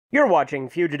You're watching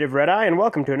Fugitive Red-Eye, and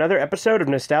welcome to another episode of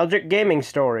Nostalgic Gaming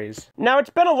Stories. Now, it's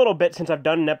been a little bit since I've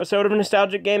done an episode of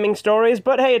Nostalgic Gaming Stories,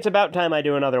 but hey, it's about time I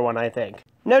do another one, I think.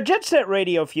 Now, Jet Set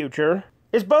Radio Future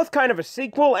is both kind of a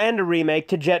sequel and a remake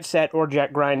to Jet Set or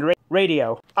Jet Grind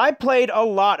Radio. I played a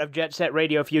lot of Jet Set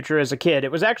Radio Future as a kid.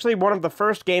 It was actually one of the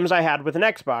first games I had with an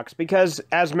Xbox, because,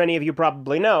 as many of you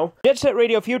probably know, Jet Set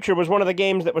Radio Future was one of the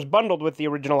games that was bundled with the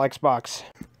original Xbox.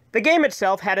 The game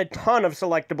itself had a ton of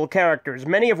selectable characters,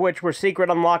 many of which were secret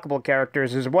unlockable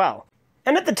characters as well.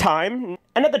 And at the time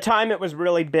it was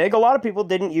really big, a lot of people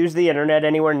didn't use the internet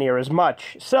anywhere near as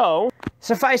much. So,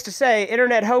 suffice to say,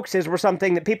 internet hoaxes were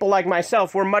something that people like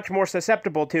myself were much more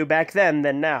susceptible to back then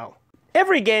than now.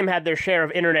 Every game had their share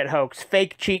of internet hoax,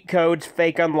 fake cheat codes,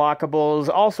 fake unlockables,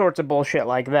 all sorts of bullshit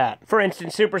like that. For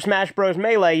instance, Super Smash Bros.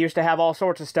 Melee used to have all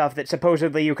sorts of stuff that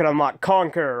supposedly you could unlock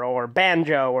Conker, or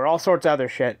Banjo, or all sorts of other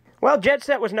shit. Well, Jet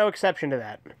Set was no exception to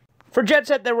that. For Jet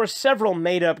Set, there were several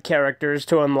made-up characters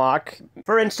to unlock.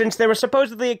 For instance, there was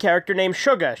supposedly a character named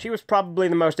Suga. She was probably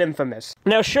the most infamous.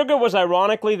 Now, Suga was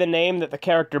ironically the name that the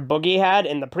character Boogie had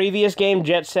in the previous game,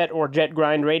 Jet Set or Jet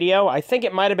Grind Radio. I think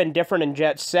it might have been different in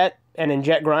Jet Set, and in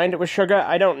Jet Grind it was Suga.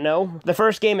 I don't know. The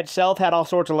first game itself had all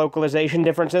sorts of localization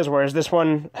differences, whereas this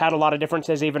one had a lot of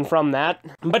differences even from that.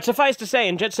 But suffice to say,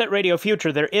 in Jet Set Radio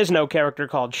Future, there is no character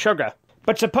called Suga.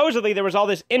 But supposedly there was all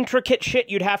this intricate shit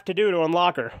you'd have to do to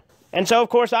unlock her. And so, of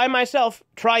course, I myself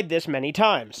tried this many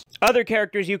times. Other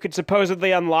characters you could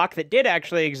supposedly unlock that did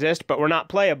actually exist but were not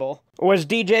playable was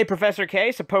DJ Professor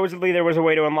K. Supposedly there was a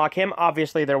way to unlock him.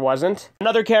 Obviously there wasn't.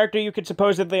 Another character you could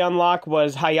supposedly unlock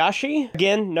was Hayashi.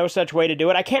 Again, no such way to do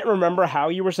it. I can't remember how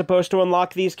you were supposed to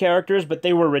unlock these characters, but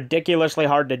they were ridiculously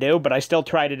hard to do, but I still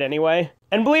tried it anyway.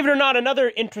 And believe it or not,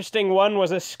 another interesting one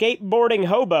was a skateboarding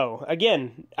hobo.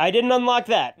 Again, I didn't unlock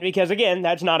that, because again,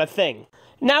 that's not a thing.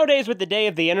 Nowadays, with the day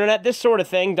of the internet, this sort of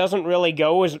thing doesn't really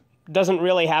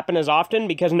happen as often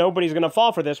because nobody's gonna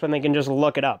fall for this when they can just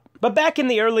look it up. But back in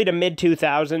the early to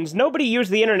mid-2000s, nobody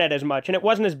used the internet as much, and it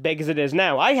wasn't as big as it is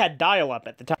now. I had dial-up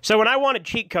at the time. So when I wanted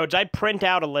cheat codes, I'd print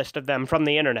out a list of them from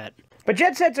the internet. But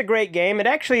Jet Set's a great game. It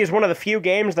actually is one of the few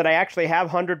games that I actually have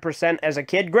 100% as a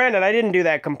kid. Granted, I didn't do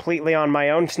that completely on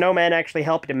my own. Snowman actually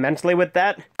helped immensely with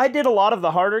that. I did a lot of the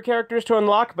harder characters to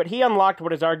unlock, but he unlocked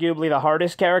what is arguably the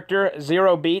hardest character,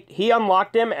 Zero Beat. He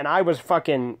unlocked him, and I was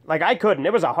fucking... like, I couldn't.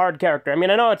 It was a hard character. I mean,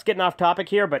 I know it's getting off topic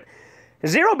here, but...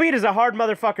 Zero Beat is a hard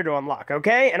motherfucker to unlock,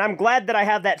 okay? And I'm glad that I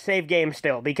have that save game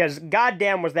still, because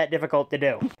goddamn was that difficult to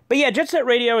do. But yeah, Jet Set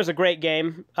Radio is a great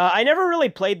game. I never really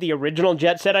played the original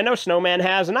Jet Set. I know Snowman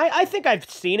has, and I think I've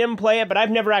seen him play it, but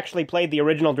I've never actually played the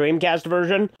original Dreamcast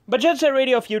version. But Jet Set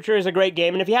Radio Future is a great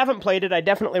game, and if you haven't played it, I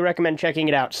definitely recommend checking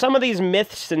it out. Some of these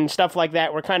myths and stuff like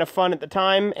that were kind of fun at the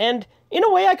time, and in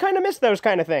a way, I kind of miss those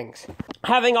kind of things.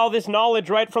 Having all this knowledge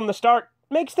right from the start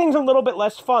makes things a little bit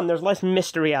less fun. There's less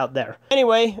mystery out there.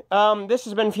 Anyway, this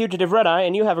has been Fugitive Red-Eye,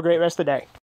 and you have a great rest of the day.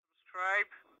 Subscribe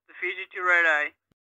to Fugitive Red-Eye.